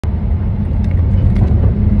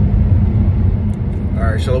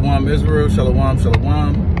All right, Shalom Israel, Shalom,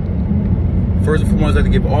 Shalom. First and foremost, I'd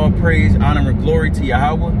like to give all praise, honor, and glory to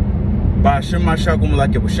Yahweh. By Hashem Mashiach Malak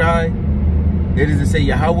Yahushai. It is to say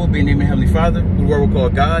Yahweh, being named Heavenly Father, who the world will call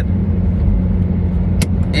God.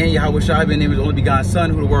 And Yahushai, being named His only begotten Son,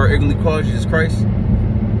 who the world ignorantly calls Jesus Christ.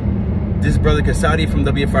 This is Brother Kasadi from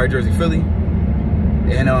WFI Jersey, Philly.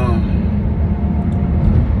 And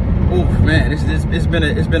man, it's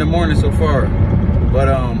been a morning so far. But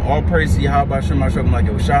all praise to Yahweh, Hashem Mashiach Malak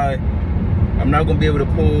Yahushai. I'm not gonna be able to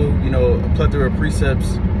pull, a plethora of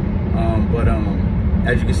precepts. But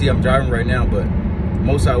as you can see, I'm driving right now. But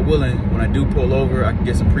most I willing, when I do pull over, I can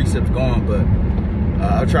get some precepts going. But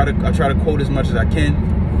I'll try to quote as much as I can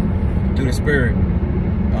through the Spirit.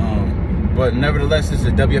 But nevertheless, this is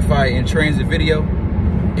a WFI in transit video,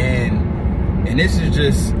 and this is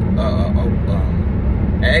just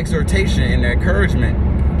an exhortation and an encouragement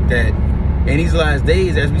that in these last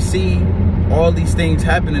days, as we see all these things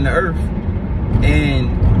happen in the earth, and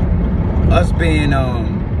us being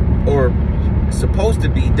or supposed to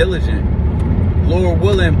be diligent, Lord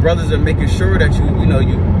willing, brothers are making sure that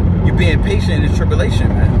you're being patient in this tribulation,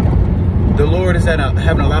 man. The Lord is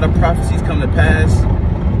having a lot of prophecies come to pass,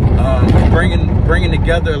 bringing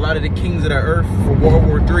together a lot of the kings of the earth for World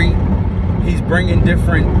War III. He's bringing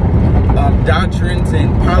different doctrines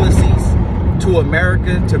and policies to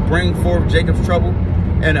America to bring forth Jacob's trouble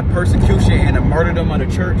and a persecution and a martyrdom of the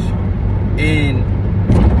church. And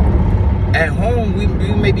at home, we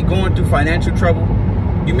may be going through financial trouble.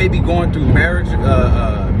 You may be going through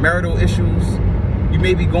marital issues. You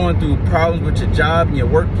may be going through problems with your job and your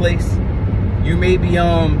workplace. You may be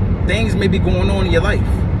things may be going on in your life,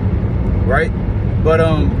 right? But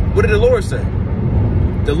what did the Lord say?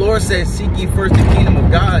 The Lord said, "Seek ye first the kingdom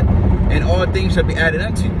of God, and all things shall be added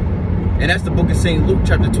unto you." And that's the book of St. Luke,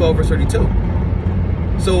 chapter 12, verse 32.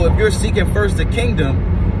 So if you're seeking first the kingdom,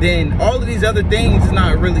 then all of these other things is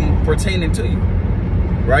not really pertaining to you,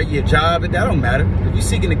 right? Your job, that don't matter. If you're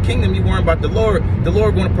seeking the kingdom, you worry about the Lord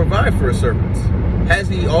going to provide for His servants.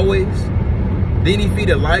 Hasn't He always? Didn't He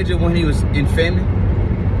feed Elijah when he was in famine?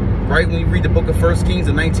 Right? When you read the book of 1 Kings,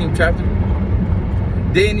 the 19th chapter.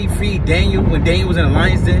 Didn't He feed Daniel when Daniel was in the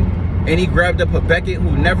lion's den? And He grabbed up Habakkuk,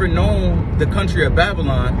 who never known the country of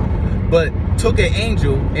Babylon, but took an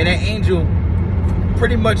angel, and that angel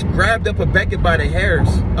pretty much grabbed up Habakkuk by the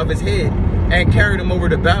hairs of his head and carried him over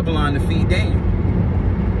to Babylon to feed Daniel.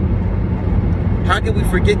 How can we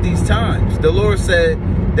forget these times? The Lord said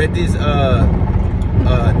that these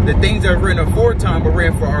the things that are written aforetime were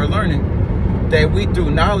written for our learning, that we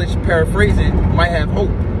through knowledge, paraphrasing, might have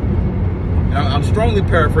hope. Now, I'm strongly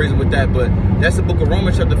paraphrasing with that, but that's the book of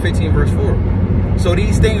Romans chapter 15 verse 4. So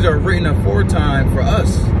these things are written aforetime for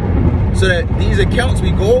us, so that these accounts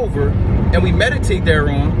we go over and we meditate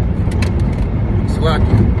thereon.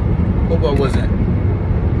 Salaki. Hope I wasn't.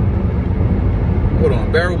 Hold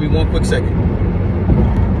on, bear with me one quick second.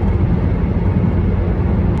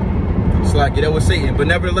 Salaki, that was Satan. But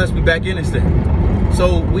nevertheless, we back in this thing.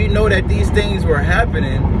 So we know that these things were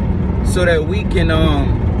happening so that we can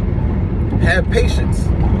have patience.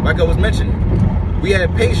 Like I was mentioning, we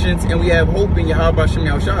have patience and we have hope in Yahweh Hashem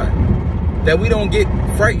Yahushai. That we don't get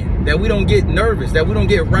frightened, that we don't get nervous, that we don't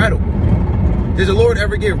get rattled. Does the Lord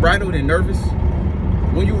ever get rattled and nervous?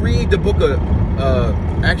 When you read the book of,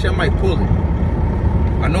 actually I might pull it.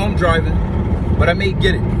 I know I'm driving, but I may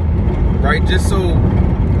get it, right? Just so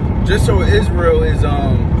Israel is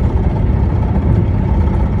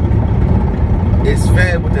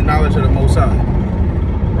fed with the knowledge of the Most High,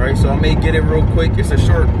 right? So I may get it real quick. It's a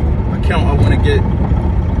short account I want to get.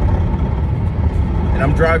 And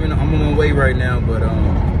I'm driving, I'm on my way right now, but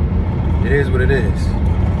it is what it is,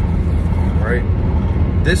 right?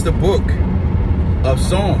 This is the book of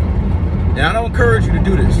Psalm. And I don't encourage you to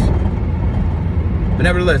do this. But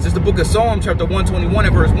nevertheless, this is the book of Psalm, chapter 121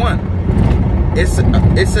 and verse 1.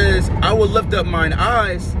 It says, "I will lift up mine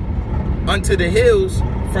eyes unto the hills,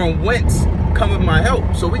 from whence cometh my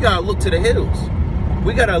help." So we got to look to the hills.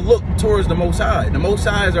 We got to look towards the Most High. The Most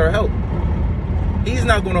High is our help. He's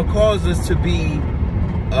not going to cause us to be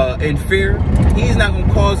in fear. He's not going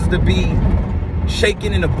to cause us to be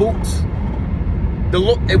shaken in the boots.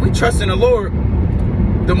 If we trust in the Lord,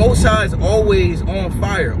 the Most High is always on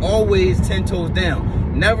fire, always 10 toes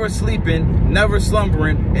down, never sleeping, never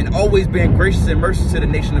slumbering, and always being gracious and merciful to the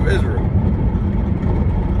nation of Israel.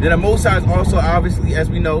 Then the Most High is also, obviously, as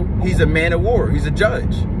we know, He's a man of war. He's a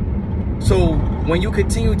judge. So when you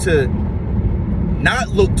continue to not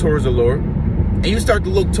look towards the Lord, and you start to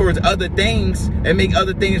look towards other things and make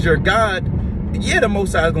other things your God, yeah, the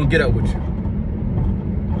Most High is going to get up with you.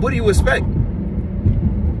 What do you expect?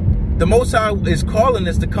 The Most High is calling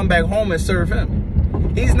us to come back home and serve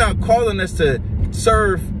him. He's not calling us to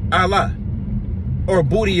serve Allah or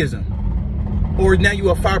Buddhism, or now you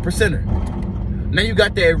a 5%er. Now you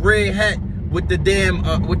got that red hat with the damn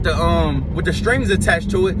with the strings attached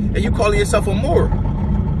to it, and you calling yourself a Moor.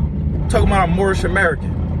 Talking about a Moorish American.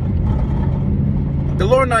 The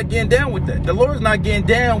Lord not getting down with that. The Lord's not getting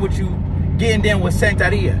down with you getting down with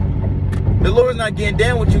Santeria. The Lord's not getting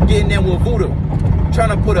down with you getting down with voodoo, trying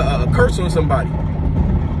to put a curse on somebody.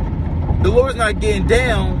 The Lord's not getting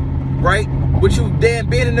down, right, with you damn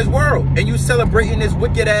being in this world and you celebrating this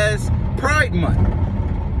wicked ass Pride Month.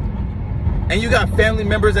 And you got family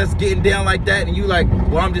members that's getting down like that, and you like,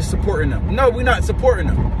 well, I'm just supporting them. No, we're not supporting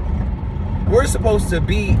them. We're supposed to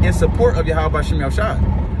be in support of Yahweh B'Shem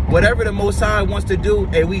Yahushua. Whatever the Most High wants to do,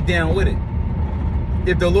 and we down with it.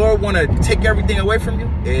 If the Lord want to take everything away from you,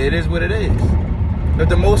 it is what it is. If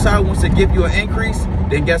the Most High wants to give you an increase,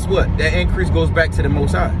 then guess what? That increase goes back to the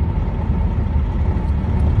Most High.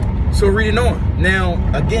 So reading on. Now,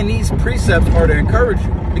 again, these precepts are to encourage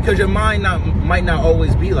you, because your mind might not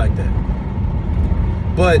always be like that.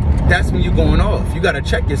 But that's when you're going off. You got to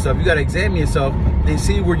check yourself. You got to examine yourself and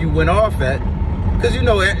see where you went off at. Because, you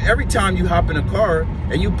know, every time you hop in a car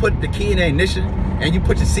and you put the key in the ignition and you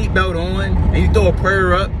put your seatbelt on and you throw a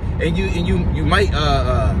prayer up and you might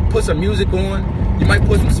put some music on. You might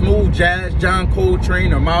put some smooth jazz, John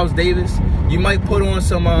Coltrane or Miles Davis. You might put on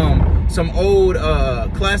some old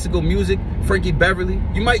classical music, Frankie Beverly.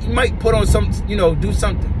 You might put on some, you know, do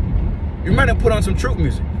something. You might have put on some truth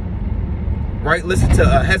music. Right, listen to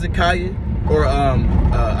Hezekiah or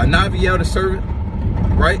Anaviel the Servant,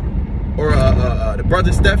 right, or the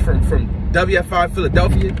brother Steph from WFI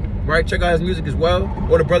Philadelphia, right? Check out his music as well,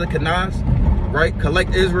 or the brother Kanaz, right?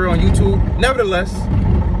 Collect Israel on YouTube. Nevertheless,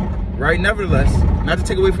 right? Nevertheless, not to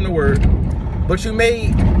take away from the word, but you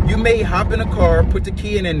may hop in a car, put the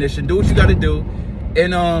key in ignition, do what you got to do,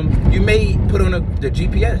 and you may put on the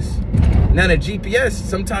GPS. Now the GPS,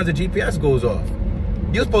 sometimes the GPS goes off.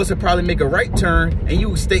 You're supposed to probably make a right turn and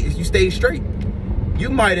you stay straight. You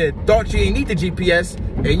might have thought you didn't need the GPS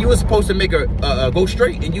and you were supposed to make go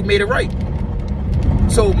straight and you made it right.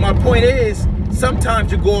 So my point is,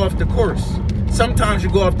 sometimes you go off the course. Sometimes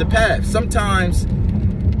you go off the path. Sometimes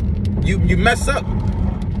you mess up.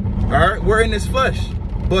 All right, we're in this flesh.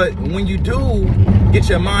 But when you do get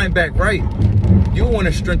your mind back right, you want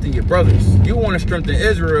to strengthen your brothers. You want to strengthen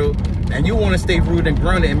Israel, and you want to stay rooted and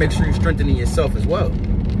grounded and make sure you're strengthening yourself as well.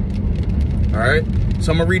 All right.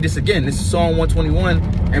 So I'm going to read this again. This is Psalm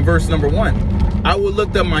 121 and verse number 1. I will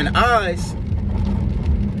lift up mine eyes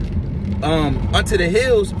unto the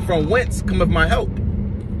hills, from whence cometh my help.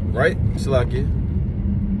 Right? Salakia.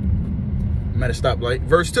 I'm at a stoplight.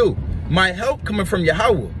 Verse 2. My help cometh from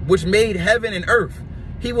Yahweh, which made heaven and earth.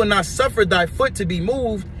 He will not suffer thy foot to be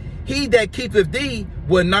moved. He that keepeth thee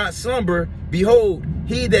will not slumber. Behold,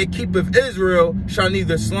 he that keepeth Israel shall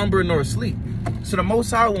neither slumber nor sleep. So the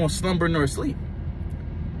Most High won't slumber nor sleep.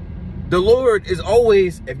 The Lord is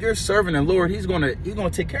always, if you're serving the Lord, he's gonna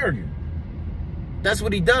take care of you. That's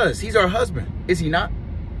what he does. He's our husband, is he not?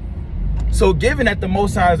 So given that the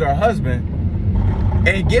Most High is our husband,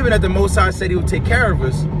 and given that the Most High said he would take care of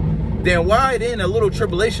us, then why then a little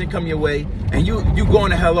tribulation come your way and you going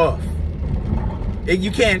to hell off?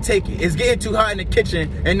 You can't take it. It's getting too hot in the kitchen,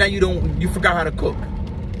 and now you forgot how to cook.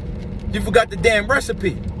 You forgot the damn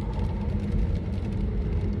recipe.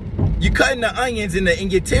 You cutting the onions and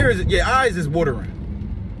your eyes is watering,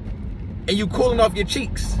 and you cooling off your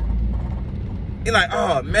cheeks. You're like,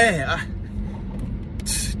 oh man, I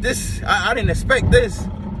didn't expect this.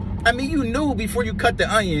 I mean, you knew before you cut the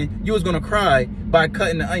onion you was gonna cry by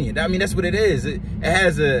cutting the onion. I mean, that's what it is. It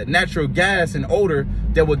has a natural gas and odor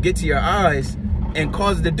that will get to your eyes and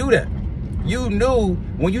cause it to do that. You knew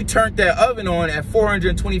when you turned that oven on at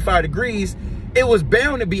 425 degrees, it was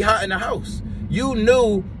bound to be hot in the house. You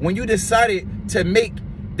knew when you decided to make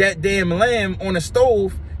that damn lamb on the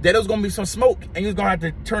stove that there was gonna be some smoke and you was gonna have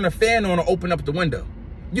to turn a fan on or open up the window.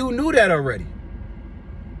 You knew that already.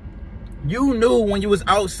 You knew when you was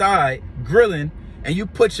outside grilling and you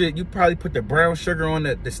probably put the brown sugar on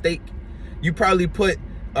the steak. You probably put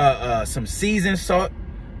some seasoned salt,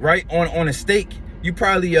 right, on a steak. You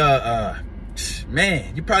probably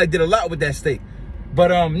man, you probably did a lot with that steak.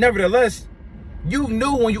 But nevertheless, you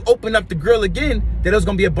knew when you opened up the grill again that there was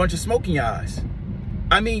gonna be a bunch of smoke in your eyes.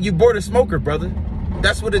 I mean, you bought a smoker, brother.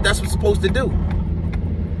 That's what it's supposed to do.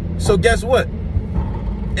 So guess what?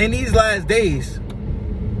 In these last days,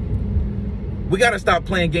 we gotta stop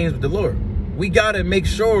playing games with the Lord. We gotta make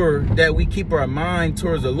sure that we keep our mind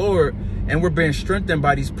towards the Lord and we're being strengthened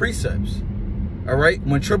by these precepts. All right,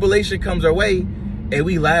 when tribulation comes our way, and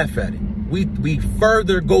we laugh at it, we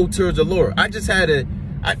further go towards the Lord. I just had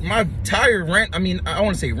my tire I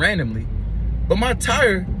want to say randomly, but my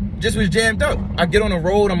tire just was jammed up. I get on the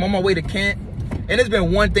road, I'm on my way to camp, and it's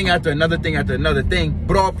been one thing after another thing,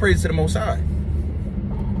 but all praise to the Most High.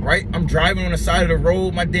 Right? I'm driving on the side of the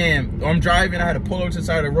road, I'm driving, I had to pull over to the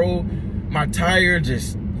side of the road, my tire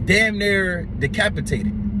just damn near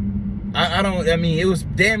decapitated. It was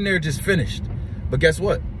damn near just finished. But guess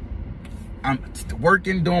what? I'm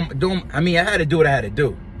working, I had to do what I had to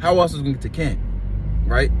do. How else was we going to get to camp?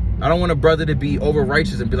 Right? I don't want a brother to be over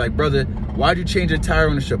righteous and be like, brother, why'd you change your tire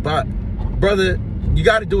on the Shabbat? Brother, you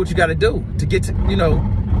got to do what you got to do to get to,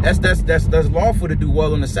 that's lawful to do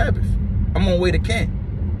well on the Sabbath. I'm on my way to camp.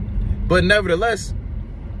 But nevertheless,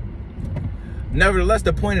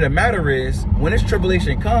 the point of the matter is, when this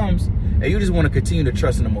tribulation comes, and you just want to continue to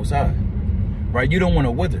trust in the Most High, right? You don't want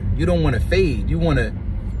to wither. You don't want to fade. You want to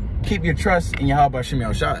keep your trust in Yahweh Shem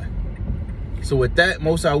Yahushai. So with that,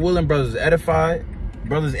 Most High willing, brothers edified,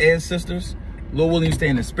 brothers and sisters, Lord willing, you stay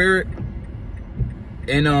in the spirit,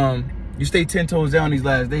 and you stay 10 toes down these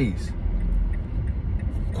last days.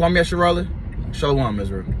 Kwame Yasharala, Shalom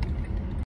Israel.